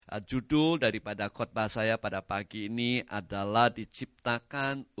Judul daripada khotbah saya pada pagi ini adalah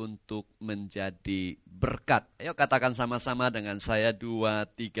Diciptakan untuk menjadi berkat. Ayo katakan sama-sama dengan saya 2,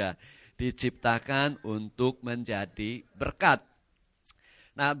 3. Diciptakan untuk menjadi berkat.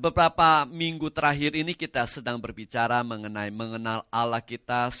 Nah, beberapa minggu terakhir ini kita sedang berbicara mengenai mengenal Allah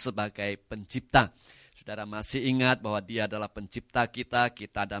kita sebagai pencipta. Saudara masih ingat bahwa Dia adalah pencipta kita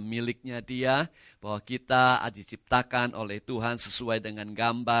ada miliknya Dia, bahwa kita diciptakan oleh Tuhan sesuai dengan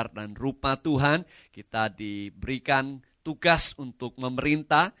gambar dan rupa Tuhan. Kita diberikan tugas untuk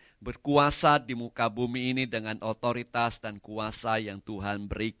memerintah, berkuasa di muka bumi ini dengan otoritas dan kuasa yang Tuhan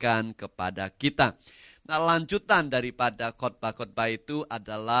berikan kepada kita. Nah, lanjutan daripada khotbah-khotbah itu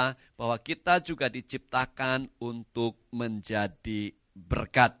adalah bahwa kita juga diciptakan untuk menjadi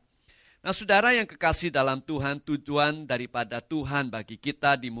berkat. Nah, saudara yang kekasih dalam Tuhan, tujuan daripada Tuhan bagi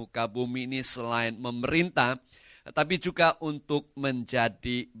kita di muka bumi ini selain memerintah, tapi juga untuk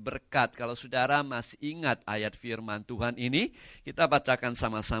menjadi berkat. Kalau saudara masih ingat ayat firman Tuhan ini, kita bacakan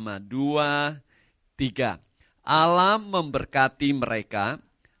sama-sama 2, 3. Allah memberkati mereka,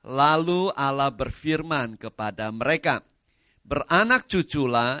 lalu Allah berfirman kepada mereka, beranak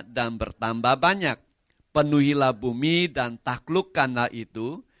cuculah dan bertambah banyak, penuhilah bumi dan taklukkanlah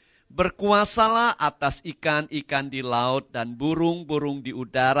itu, berkuasalah atas ikan-ikan di laut dan burung-burung di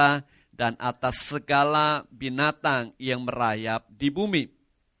udara dan atas segala binatang yang merayap di bumi.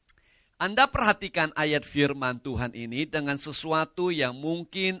 Anda perhatikan ayat firman Tuhan ini dengan sesuatu yang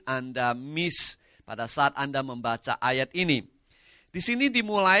mungkin Anda miss pada saat Anda membaca ayat ini. Di sini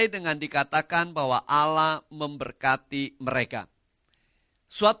dimulai dengan dikatakan bahwa Allah memberkati mereka.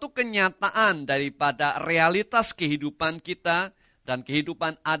 Suatu kenyataan daripada realitas kehidupan kita dan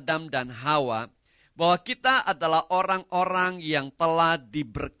kehidupan Adam dan Hawa, bahwa kita adalah orang-orang yang telah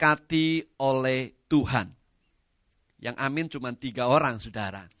diberkati oleh Tuhan. Yang amin cuma 3 orang,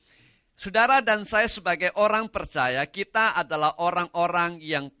 saudara. Saudara dan saya sebagai orang percaya, kita adalah orang-orang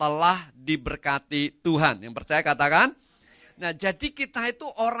yang telah diberkati Tuhan. Yang percaya katakan. Nah, jadi kita itu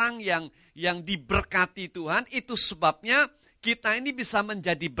orang yang diberkati Tuhan, itu sebabnya kita ini bisa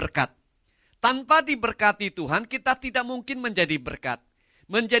menjadi berkat. Tanpa diberkati Tuhan, kita tidak mungkin menjadi berkat.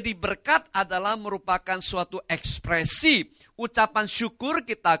 Menjadi berkat adalah merupakan suatu ekspresi ucapan syukur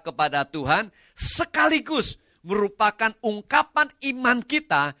kita kepada Tuhan, sekaligus merupakan ungkapan iman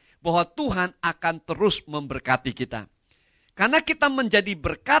kita bahwa Tuhan akan terus memberkati kita. Karena kita menjadi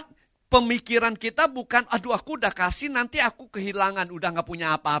berkat, pemikiran kita bukan, aduh aku udah kasih nanti aku kehilangan, udah gak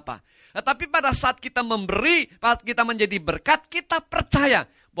punya apa-apa. Tetapi pada saat kita memberi, saat kita menjadi berkat, kita percaya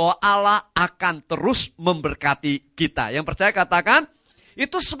bahwa Allah akan terus memberkati kita. Yang percaya katakan,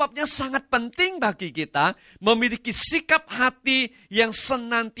 itu sebabnya sangat penting bagi kita memiliki sikap hati yang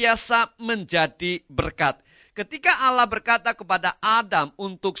senantiasa menjadi berkat. Ketika Allah berkata kepada Adam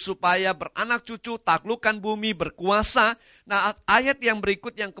untuk supaya beranak cucu, taklukkan bumi, berkuasa. Nah, ayat yang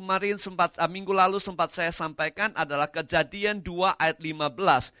berikut yang kemarin minggu lalu sempat saya sampaikan adalah Kejadian 2 ayat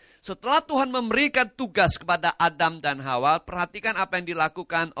 15. Setelah Tuhan memberikan tugas kepada Adam dan Hawa, perhatikan apa yang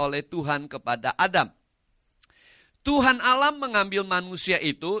dilakukan oleh Tuhan kepada Adam. Tuhan Allah mengambil manusia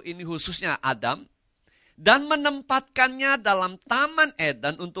itu, ini khususnya Adam, dan menempatkannya dalam Taman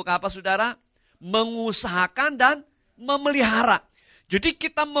Eden untuk apa, saudara? Mengusahakan dan memelihara. Jadi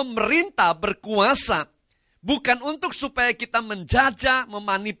kita memerintah, berkuasa, bukan untuk supaya kita menjajah,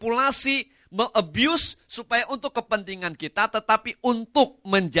 memanipulasi, me-abuse, supaya untuk kepentingan kita, tetapi untuk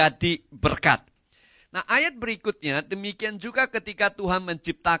menjadi berkat. Nah, ayat berikutnya, demikian juga ketika Tuhan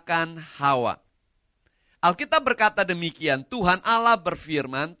menciptakan Hawa. Alkitab berkata demikian, Tuhan Allah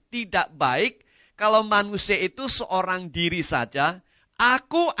berfirman, tidak baik kalau manusia itu seorang diri saja,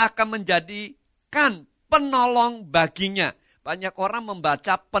 aku akan menjadikan penolong baginya. Banyak orang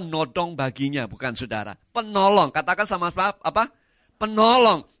membaca penodong baginya, bukan saudara. Penolong, katakan sama apa?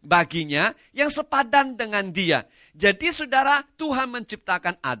 Penolong baginya yang sepadan dengan dia. Jadi saudara, Tuhan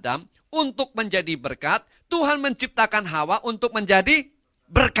menciptakan Adam untuk menjadi berkat. Tuhan menciptakan Hawa untuk menjadi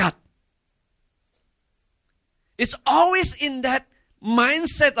berkat. It's always in that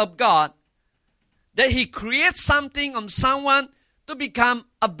mindset of God that He creates something on someone to become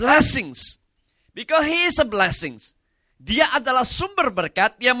a blessings. Because He is a blessings. Dia adalah sumber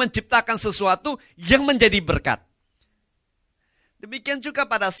berkat yang menciptakan sesuatu yang menjadi berkat. Demikian juga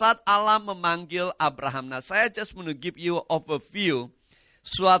pada saat Allah memanggil Abraham. Nah, saya just want to give you overview.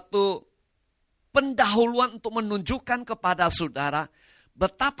 Suatu pendahuluan untuk menunjukkan kepada saudara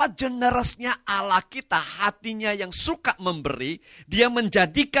betapa generousnya Allah kita, hatinya yang suka memberi. Dia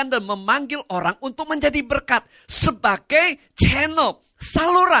menjadikan dan memanggil orang untuk menjadi berkat sebagai channel,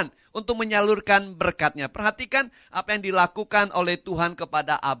 saluran untuk menyalurkan berkatnya. Perhatikan apa yang dilakukan oleh Tuhan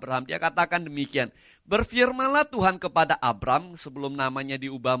kepada Abraham. Dia katakan demikian, berfirmanlah Tuhan kepada Abraham sebelum namanya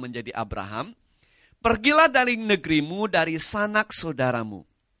diubah menjadi Abraham. Pergilah dari negerimu, dari sanak saudaramu,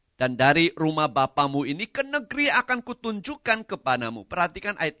 dan dari rumah bapamu ini ke negeri akan kutunjukkan kepadamu.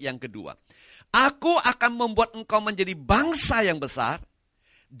 Perhatikan ayat yang kedua. Aku akan membuat engkau menjadi bangsa yang besar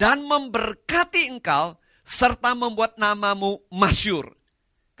dan memberkati engkau serta membuat namamu masyhur.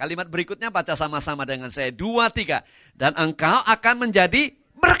 Kalimat berikutnya baca sama-sama dengan saya. 2, 3. Dan engkau akan menjadi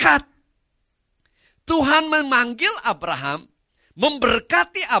berkat. Tuhan memanggil Abraham,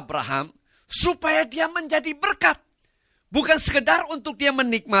 memberkati Abraham supaya dia menjadi berkat. Bukan sekedar untuk dia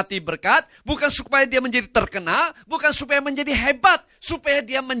menikmati berkat, bukan supaya dia menjadi terkenal, bukan supaya menjadi hebat, supaya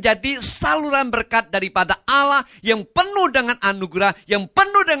dia menjadi saluran berkat daripada Allah yang penuh dengan anugerah, yang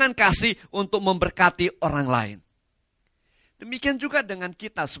penuh dengan kasih untuk memberkati orang lain. Demikian juga dengan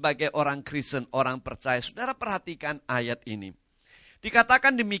kita sebagai orang Kristen, orang percaya. Saudara perhatikan ayat ini.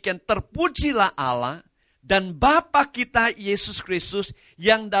 Dikatakan demikian, terpujilah Allah dan Bapa kita Yesus Kristus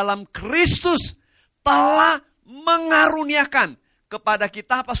yang dalam Kristus telah mengaruniakan kepada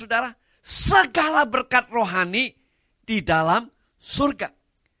kita apa saudara? Segala berkat rohani di dalam surga.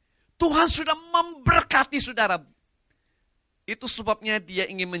 Tuhan sudah memberkati saudara. Itu sebabnya dia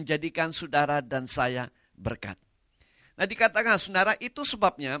ingin menjadikan saudara dan saya berkat. Nah dikatakan saudara, itu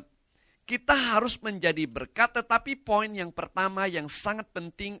sebabnya kita harus menjadi berkat. Tetapi poin yang pertama yang sangat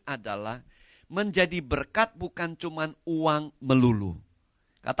penting adalah menjadi berkat bukan cuma uang melulu.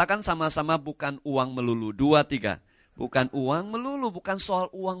 Katakan sama-sama, bukan uang melulu. 2, 3. Bukan uang melulu, bukan soal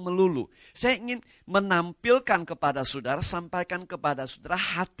uang melulu. Saya ingin menampilkan kepada saudara, sampaikan kepada saudara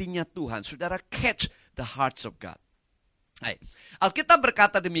hatinya Tuhan. Saudara catch the hearts of God. Hai. Alkitab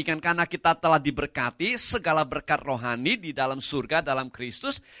berkata demikian, karena kita telah diberkati segala berkat rohani di dalam surga, dalam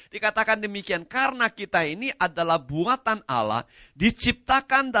Kristus. Dikatakan demikian, karena kita ini adalah buatan Allah,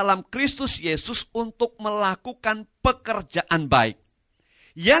 diciptakan dalam Kristus Yesus untuk melakukan pekerjaan baik.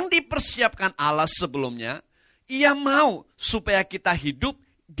 Yang dipersiapkan Allah sebelumnya, Ia mau supaya kita hidup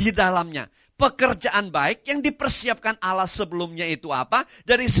di dalamnya. Pekerjaan baik yang dipersiapkan Allah sebelumnya itu apa?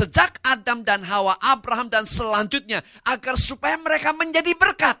 Dari sejak Adam dan Hawa, Abraham dan selanjutnya, agar supaya mereka menjadi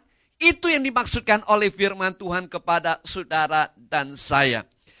berkat. Itu yang dimaksudkan oleh firman Tuhan kepada saudara dan saya.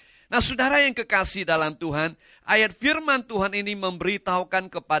 Nah saudara yang kekasih dalam Tuhan, ayat firman Tuhan ini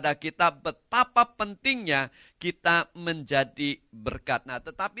memberitahukan kepada kita betapa pentingnya kita menjadi berkat. Nah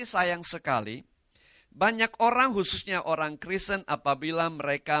tetapi sayang sekali, banyak orang khususnya orang Kristen apabila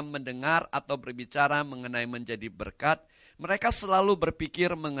mereka mendengar atau berbicara mengenai menjadi berkat, mereka selalu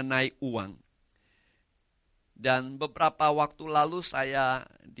berpikir mengenai uang. Dan beberapa waktu lalu saya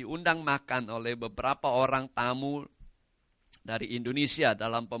diundang makan oleh beberapa orang tamu dari Indonesia.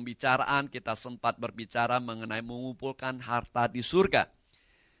 Dalam pembicaraan kita sempat berbicara mengenai mengumpulkan harta di surga.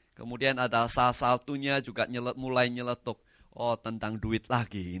 Kemudian ada salah satunya juga mulai nyeletuk. Oh tentang duit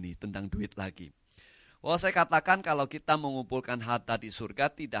lagi ini, tentang duit lagi. Oh saya katakan kalau kita mengumpulkan harta di surga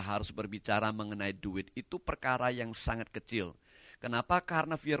tidak harus berbicara mengenai duit. Itu perkara yang sangat kecil. Kenapa?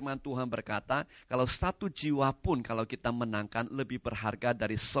 Karena firman Tuhan berkata, kalau satu jiwa pun kalau kita menangkan lebih berharga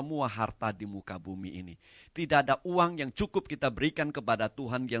dari semua harta di muka bumi ini. Tidak ada uang yang cukup kita berikan kepada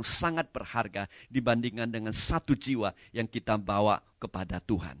Tuhan yang sangat berharga dibandingkan dengan satu jiwa yang kita bawa kepada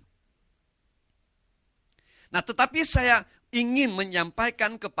Tuhan. Nah tetapi saya ingin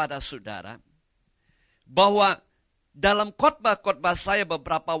menyampaikan kepada saudara, bahwa dalam khotbah-khotbah saya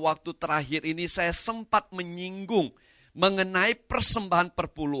beberapa waktu terakhir ini saya sempat menyinggung mengenai persembahan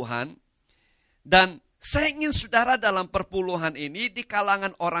perpuluhan. Dan saya ingin saudara dalam perpuluhan ini di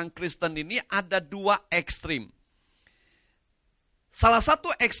kalangan orang Kristen ini ada 2 ekstrim. Salah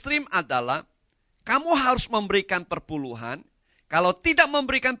satu ekstrim adalah kamu harus memberikan perpuluhan. Kalau tidak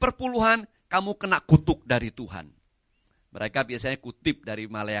memberikan perpuluhan, kamu kena kutuk dari Tuhan. Mereka biasanya kutip dari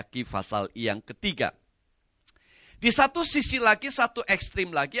Maleakhi pasal yang ketiga. Di satu sisi lagi, satu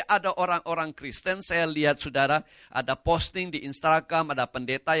ekstrim lagi, ada orang-orang Kristen, saya lihat saudara, ada posting di Instagram, ada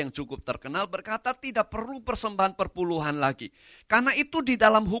pendeta yang cukup terkenal, berkata tidak perlu persembahan perpuluhan lagi. Karena itu di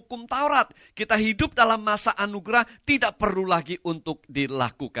dalam hukum Taurat, kita hidup dalam masa anugerah, tidak perlu lagi untuk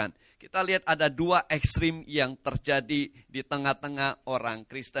dilakukan. Kita lihat ada 2 ekstrim yang terjadi di tengah-tengah orang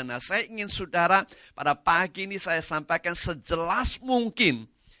Kristen. Nah saya ingin saudara, pada pagi ini saya sampaikan sejelas mungkin,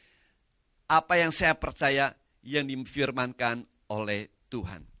 apa yang saya percaya, yang difirmankan oleh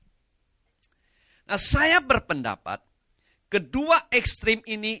Tuhan. Nah, saya berpendapat kedua ekstrim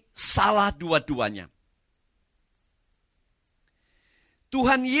ini salah dua-duanya.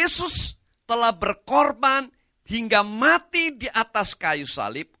 Tuhan Yesus telah berkorban hingga mati di atas kayu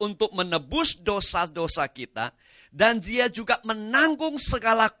salib untuk menebus dosa-dosa kita, dan dia juga menanggung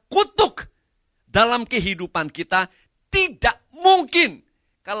segala kutuk dalam kehidupan kita, tidak mungkin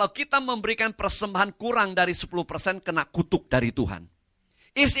kalau kita memberikan persembahan kurang dari 10% kena kutuk dari Tuhan.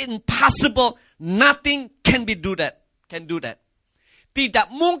 It's impossible, nothing can do that. Tidak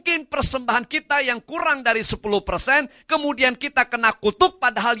mungkin persembahan kita yang kurang dari 10%, kemudian kita kena kutuk,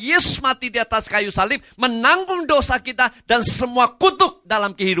 padahal Yesus mati di atas kayu salib, menanggung dosa kita dan semua kutuk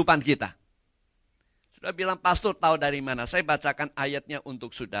dalam kehidupan kita. Sudah bilang, pastor tahu dari mana? Saya bacakan ayatnya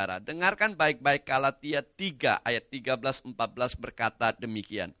untuk saudara. Dengarkan baik-baik, Galatia 3 ayat 13-14 berkata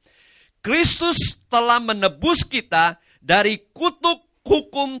demikian. Kristus telah menebus kita dari kutuk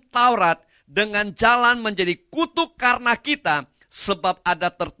hukum Taurat dengan jalan menjadi kutuk karena kita, sebab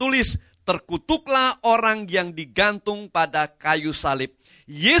ada tertulis, terkutuklah orang yang digantung pada kayu salib.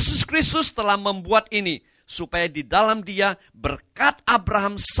 Yesus Kristus telah membuat ini, supaya di dalam dia berkat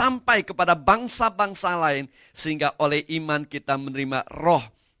Abraham sampai kepada bangsa-bangsa lain, sehingga oleh iman kita menerima roh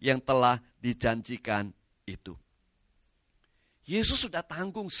yang telah dijanjikan itu. Yesus sudah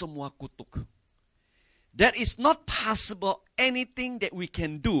tanggung semua kutuk. There is not possible anything that we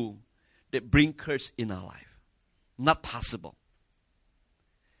can do that bring curse in our life. Not possible.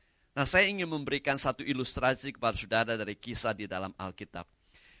 Nah, saya ingin memberikan satu ilustrasi kepada saudara dari kisah di dalam Alkitab.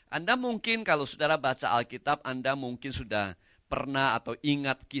 Anda mungkin kalau saudara baca Alkitab, Anda mungkin sudah pernah atau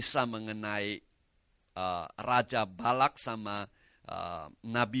ingat kisah mengenai Raja Balak sama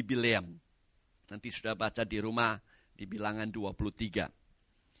Nabi Bileam. Nanti sudah baca di rumah di Bilangan 23.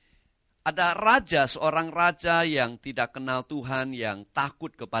 Ada raja, seorang raja yang tidak kenal Tuhan, yang takut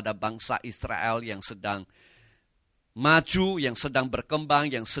kepada bangsa Israel yang sedang maju, yang sedang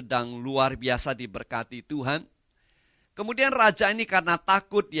berkembang, yang sedang luar biasa diberkati Tuhan. Kemudian raja ini karena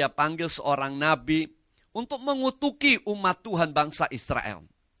takut, dia panggil seorang nabi untuk mengutuki umat Tuhan bangsa Israel.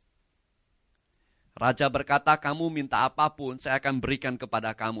 Raja berkata, kamu minta apapun, saya akan berikan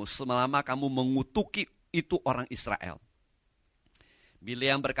kepada kamu selama kamu mengutuki itu orang Israel.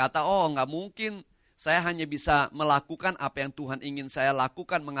 Bileam berkata, oh enggak mungkin, saya hanya bisa melakukan apa yang Tuhan ingin saya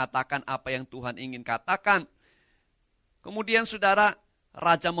lakukan, mengatakan apa yang Tuhan ingin katakan. Kemudian saudara,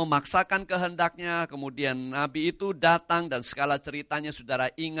 raja memaksakan kehendaknya, kemudian nabi itu datang dan segala ceritanya saudara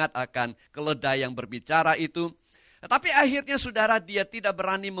ingat akan keledai yang berbicara itu. Tetapi akhirnya saudara, dia tidak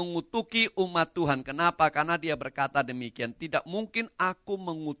berani mengutuki umat Tuhan. Kenapa? Karena dia berkata demikian, tidak mungkin aku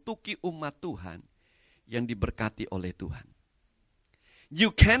mengutuki umat Tuhan yang diberkati oleh Tuhan. You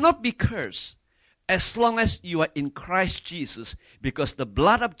cannot be cursed as long as you are in Christ Jesus, because the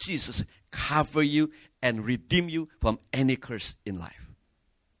blood of Jesus cover you and redeem you from any curse in life.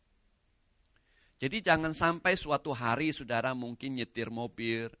 Jadi jangan sampai suatu hari saudara mungkin nyetir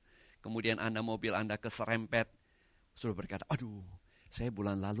mobil, kemudian mobil Anda keserempet, saudara berkata, aduh saya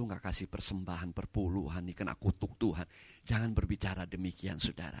bulan lalu gak kasih persembahan perpuluhan, nih kena kutuk Tuhan. Jangan berbicara demikian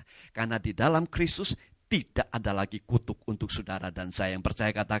saudara. Karena di dalam Kristus tidak ada lagi kutuk untuk saudara dan saya. Yang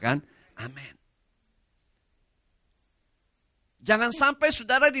percaya katakan, amin. Jangan sampai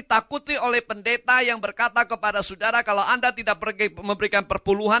saudara ditakuti oleh pendeta yang berkata kepada saudara, kalau Anda tidak memberikan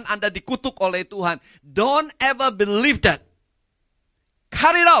perpuluhan, Anda dikutuk oleh Tuhan. Don't ever believe that.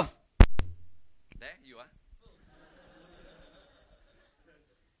 Cut it off. There you are.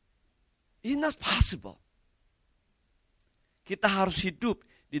 It's not possible. Kita harus hidup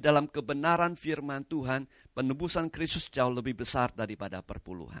di dalam kebenaran firman Tuhan. Penebusan Kristus jauh lebih besar daripada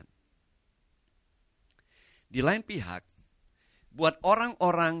perpuluhan. Di lain pihak, buat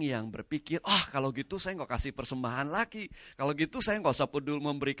orang-orang yang berpikir, kalau gitu saya nggak kasih persembahan lagi. Kalau gitu saya nggak usah peduli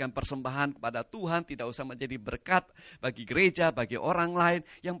memberikan persembahan kepada Tuhan. Tidak usah menjadi berkat bagi gereja, bagi orang lain.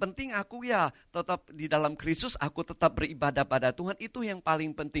 Yang penting aku ya tetap di dalam Kristus, aku tetap beribadah pada Tuhan. Itu yang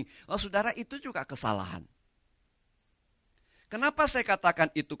paling penting. Saudara, itu juga kesalahan. Kenapa saya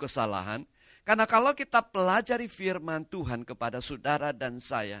katakan itu kesalahan? Karena kalau kita pelajari firman Tuhan kepada saudara dan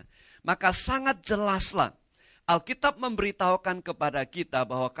saya, maka sangat jelaslah Alkitab memberitahukan kepada kita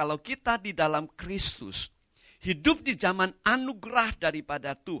bahwa kalau kita di dalam Kristus, hidup di zaman anugerah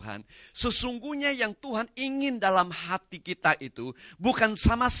daripada Tuhan, sesungguhnya yang Tuhan ingin dalam hati kita itu bukan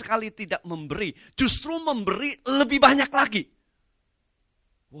sama sekali tidak memberi, justru memberi lebih banyak lagi.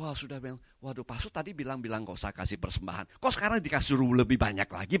 Wah, sudah bilang, waduh pastor tadi bilang gak usah kasih persembahan. Kok sekarang dikasih lebih banyak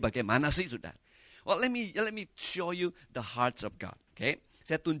lagi, bagaimana sih sudah? Well, let me show you the hearts of God, okay?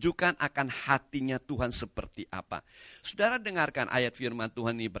 Saya tunjukkan akan hatinya Tuhan seperti apa. Saudara dengarkan ayat firman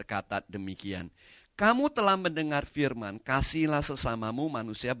Tuhan ini berkata demikian. Kamu telah mendengar firman, kasihilah sesamamu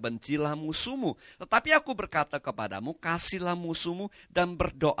manusia, bencilah musuhmu. Tetapi aku berkata kepadamu, kasihilah musuhmu dan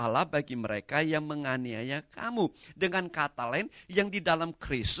berdoalah bagi mereka yang menganiaya kamu. Dengan kata lain, yang di dalam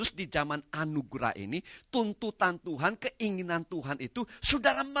Kristus di zaman anugerah ini, tuntutan Tuhan, keinginan Tuhan itu,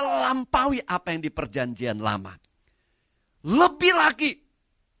 saudara, melampaui apa yang di perjanjian lama. Lebih lagi,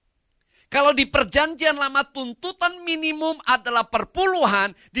 kalau di perjanjian lama tuntutan minimum adalah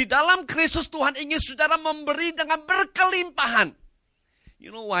perpuluhan, di dalam Kristus Tuhan ingin saudara memberi dengan berkelimpahan.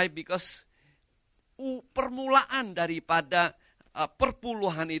 You know why? Because permulaan daripada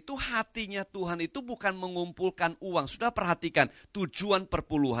perpuluhan itu, hatinya Tuhan itu bukan mengumpulkan uang. Sudah perhatikan tujuan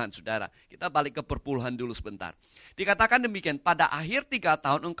perpuluhan, saudara. Kita balik ke perpuluhan dulu sebentar. Dikatakan demikian, pada akhir 3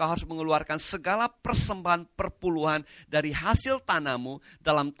 tahun engkau harus mengeluarkan segala persembahan perpuluhan dari hasil tanahmu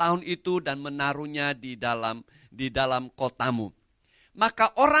dalam tahun itu dan menaruhnya di dalam kotamu.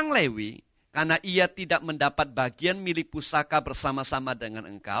 Maka orang Lewi, karena ia tidak mendapat bagian milik pusaka bersama-sama dengan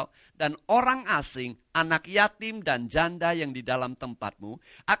engkau, dan orang asing, anak yatim dan janda yang di dalam tempatmu,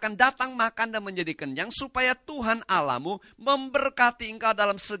 akan datang makan dan menjadi kenyang, supaya Tuhan Allahmu memberkati engkau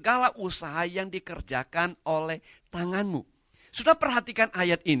dalam segala usaha yang dikerjakan oleh tanganmu. Sudah perhatikan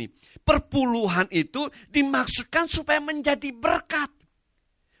ayat ini. Perpuluhan itu dimaksudkan supaya menjadi berkat.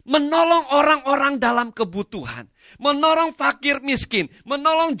 Menolong orang-orang dalam kebutuhan, menolong fakir miskin,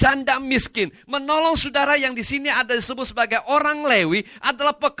 menolong janda miskin, menolong saudara yang di sini ada disebut sebagai orang Lewi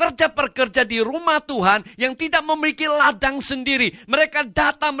adalah pekerja-pekerja di rumah Tuhan yang tidak memiliki ladang sendiri. Mereka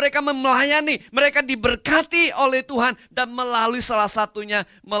datang, mereka melayani, mereka diberkati oleh Tuhan dan melalui salah satunya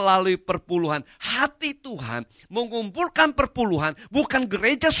melalui perpuluhan. Hati Tuhan mengumpulkan perpuluhan bukan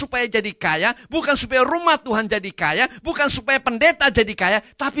gereja supaya jadi kaya, bukan supaya rumah Tuhan jadi kaya, bukan supaya pendeta jadi kaya,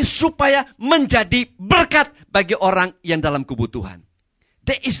 tapi supaya menjadi berkat bagi orang yang dalam kebutuhan.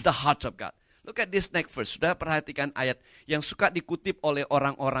 That is the heart of God. Look at this next verse. Sudah perhatikan ayat yang suka dikutip oleh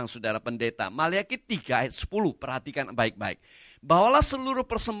orang-orang, saudara pendeta. Maliaki 3 ayat 10. Perhatikan baik-baik. Bawalah seluruh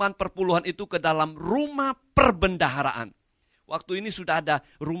persembahan perpuluhan itu ke dalam rumah perbendaharaan. Waktu ini sudah ada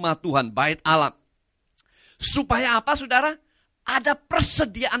rumah Tuhan, bait Allah. Supaya apa, saudara? Ada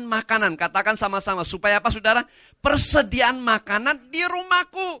persediaan makanan. Katakan sama-sama. Supaya apa, saudara? Persediaan makanan di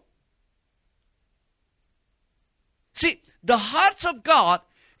rumahku. See, the heart of God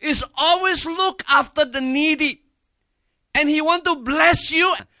is always look after the needy. And He want to bless you.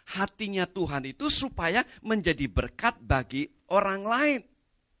 Hatinya Tuhan itu supaya menjadi berkat bagi orang lain.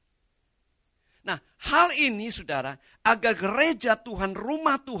 Nah, hal ini, saudara, agar gereja Tuhan,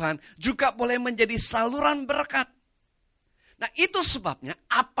 rumah Tuhan juga boleh menjadi saluran berkat. Nah, itu sebabnya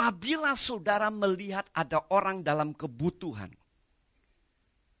apabila saudara melihat ada orang dalam kebutuhan,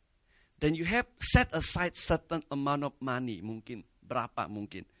 then you have set aside certain amount of money, mungkin berapa,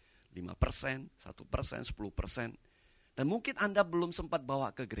 mungkin 5%, 1%, 10%. Dan mungkin Anda belum sempat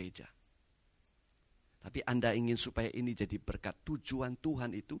bawa ke gereja. Tapi Anda ingin supaya ini jadi berkat. Tujuan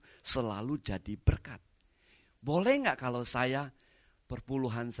Tuhan itu selalu jadi berkat. Boleh nggak kalau saya,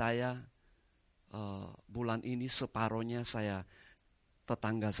 perpuluhan saya, bulan ini separohnya saya,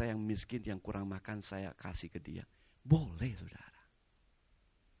 tetangga saya yang miskin, yang kurang makan, saya kasih ke dia. Boleh, saudara.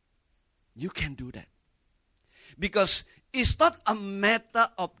 You can do that. Because it's not a matter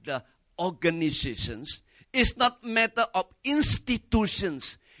of the organizations. It's not a matter of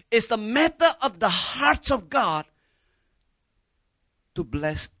institutions. It's the matter of the hearts of God to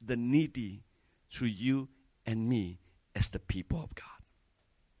bless the needy through you and me as the people of God.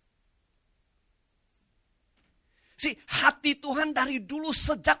 See, hati Tuhan dari dulu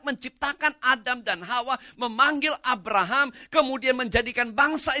sejak menciptakan Adam dan Hawa, memanggil Abraham, kemudian menjadikan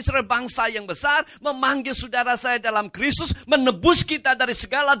bangsa Israel bangsa yang besar, memanggil saudara saya dalam Kristus, menebus kita dari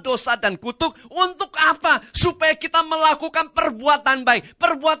segala dosa dan kutuk. Untuk apa? Supaya kita melakukan perbuatan baik.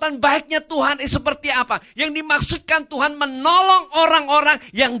 Perbuatan baiknya Tuhan seperti apa? Yang dimaksudkan Tuhan menolong orang-orang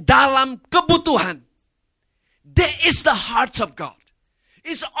yang dalam kebutuhan. That is the heart of God.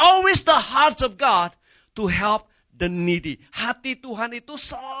 It's always the heart of God to help the needy. Hati Tuhan itu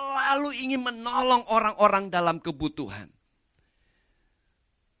selalu ingin menolong orang-orang dalam kebutuhan.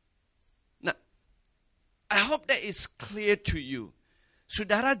 Nah, I hope that is clear to you.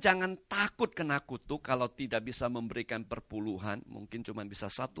 Saudara jangan takut kena kutuk kalau tidak bisa memberikan perpuluhan. Mungkin cuma bisa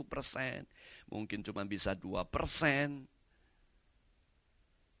 1%, mungkin cuma bisa 2%.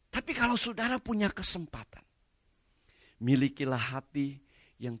 Tapi kalau saudara punya kesempatan, milikilah hati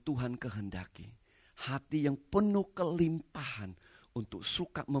yang Tuhan kehendaki. Hati yang penuh kelimpahan untuk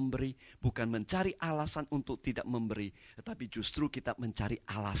suka memberi, bukan mencari alasan untuk tidak memberi, tetapi justru kita mencari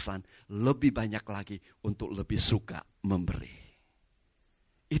alasan lebih banyak lagi untuk lebih suka memberi.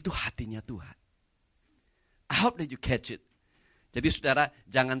 Itu hatinya Tuhan. I hope that you catch it. Jadi saudara,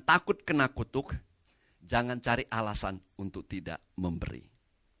 jangan takut kena kutuk, jangan cari alasan untuk tidak memberi.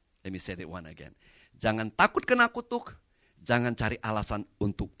 Let me say that one again. Jangan takut kena kutuk, jangan cari alasan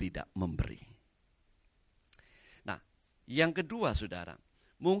untuk tidak memberi. Nah, yang kedua saudara,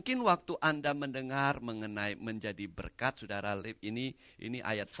 mungkin waktu Anda mendengar mengenai menjadi berkat, saudara, ini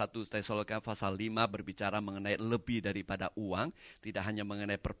ayat 1 Tesalonika pasal 5 berbicara mengenai lebih daripada uang, tidak hanya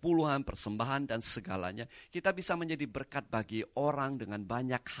mengenai perpuluhan, persembahan dan segalanya. Kita bisa menjadi berkat bagi orang dengan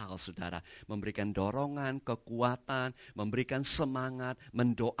banyak hal, saudara. Memberikan dorongan, kekuatan, memberikan semangat,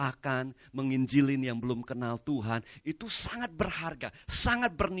 mendoakan, menginjilin yang belum kenal Tuhan. Itu sangat berharga,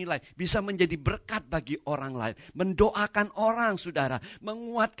 sangat bernilai, bisa menjadi berkat bagi orang lain. Mendoakan orang, saudara,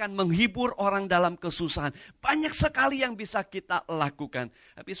 menguatkan, menghibur orang dalam kesusahan. Banyak sekali yang bisa kita lakukan.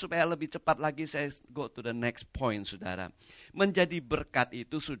 Tapi supaya lebih cepat lagi saya go to the next point, saudara. Menjadi berkat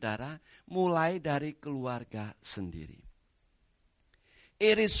itu, saudara, mulai dari keluarga sendiri.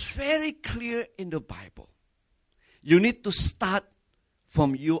 It is very clear in the Bible. You need to start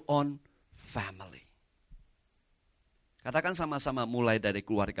from your own family. Katakan sama-sama, mulai dari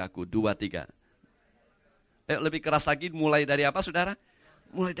keluargaku. 2, 3. Lebih keras lagi, mulai dari apa, saudara?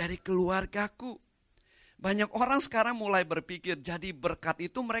 Mulai dari keluargaku. Banyak orang sekarang mulai berpikir jadi berkat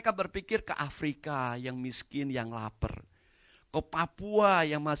itu, mereka berpikir ke Afrika yang miskin, yang lapar. Ke Papua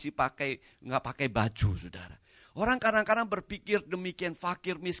yang masih nggak pakai baju, saudara. Orang kadang-kadang berpikir demikian,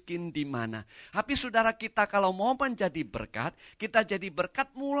 fakir miskin di mana. Tapi saudara, kita kalau mau menjadi berkat, kita jadi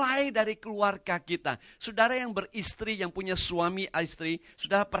berkat mulai dari keluarga kita. Saudara yang beristri, yang punya suami istri,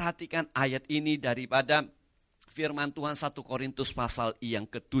 saudara perhatikan ayat ini daripada firman Tuhan 1 Korintus pasal yang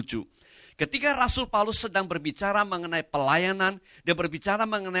ke-7. Ketika Rasul Paulus sedang berbicara mengenai pelayanan, dia berbicara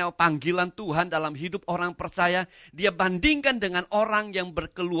mengenai panggilan Tuhan dalam hidup orang percaya, dia bandingkan dengan orang yang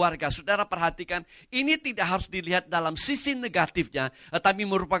berkeluarga. Saudara perhatikan, ini tidak harus dilihat dalam sisi negatifnya, tetapi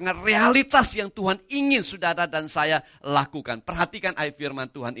merupakan realitas yang Tuhan ingin saudara dan saya lakukan. Perhatikan ayat firman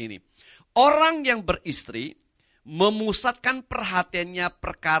Tuhan ini. Orang yang beristri memusatkan perhatiannya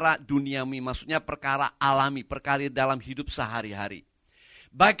perkara duniawi, maksudnya perkara alami, perkara dalam hidup sehari-hari.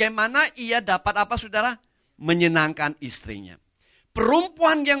 Bagaimana ia dapat apa, saudara? Menyenangkan istrinya.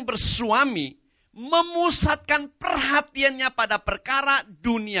 Perempuan yang bersuami memusatkan perhatiannya pada perkara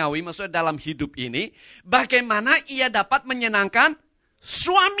duniawi, maksudnya dalam hidup ini. Bagaimana ia dapat menyenangkan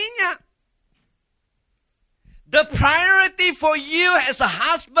suaminya. The priority for you as a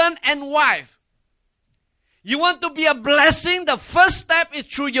husband and wife. You want to be a blessing, the first step is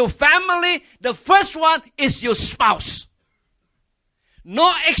through your family. The first one is your spouse.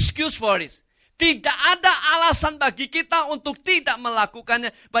 No excuse for this. Tidak ada alasan bagi kita untuk tidak melakukannya.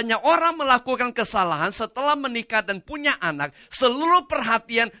 Banyak orang melakukan kesalahan setelah menikah dan punya anak. Seluruh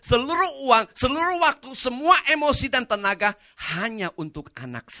perhatian, seluruh uang, seluruh waktu, semua emosi dan tenaga hanya untuk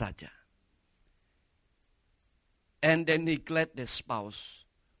anak saja. And they neglect the spouse.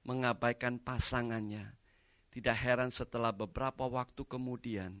 Mengabaikan pasangannya. Tidak heran setelah beberapa waktu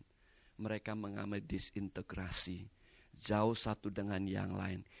kemudian mereka mengalami disintegrasi. Jauh satu dengan yang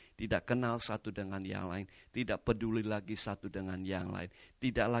lain. Tidak kenal satu dengan yang lain. Tidak peduli lagi satu dengan yang lain.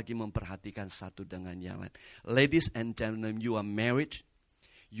 Tidak lagi memperhatikan satu dengan yang lain. Ladies and gentlemen, you are married.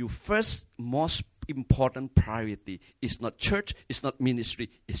 Your first most important priority is not church, is not ministry,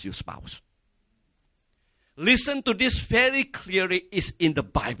 is your spouse. Listen to this very clearly, is in the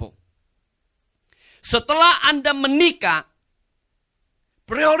Bible. Setelah Anda menikah,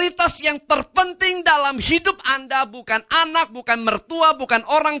 prioritas yang terpenting dalam hidup Anda bukan anak, bukan mertua, bukan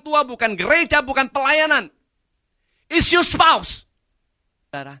orang tua, bukan gereja, bukan pelayanan. It's your spouse.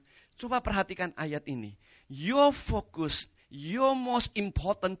 Saudara, coba perhatikan ayat ini. Your focus, your most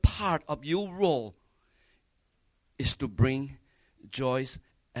important part of your role is to bring joys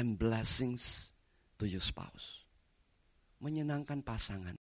and blessings to your spouse. Menyenangkan pasangan.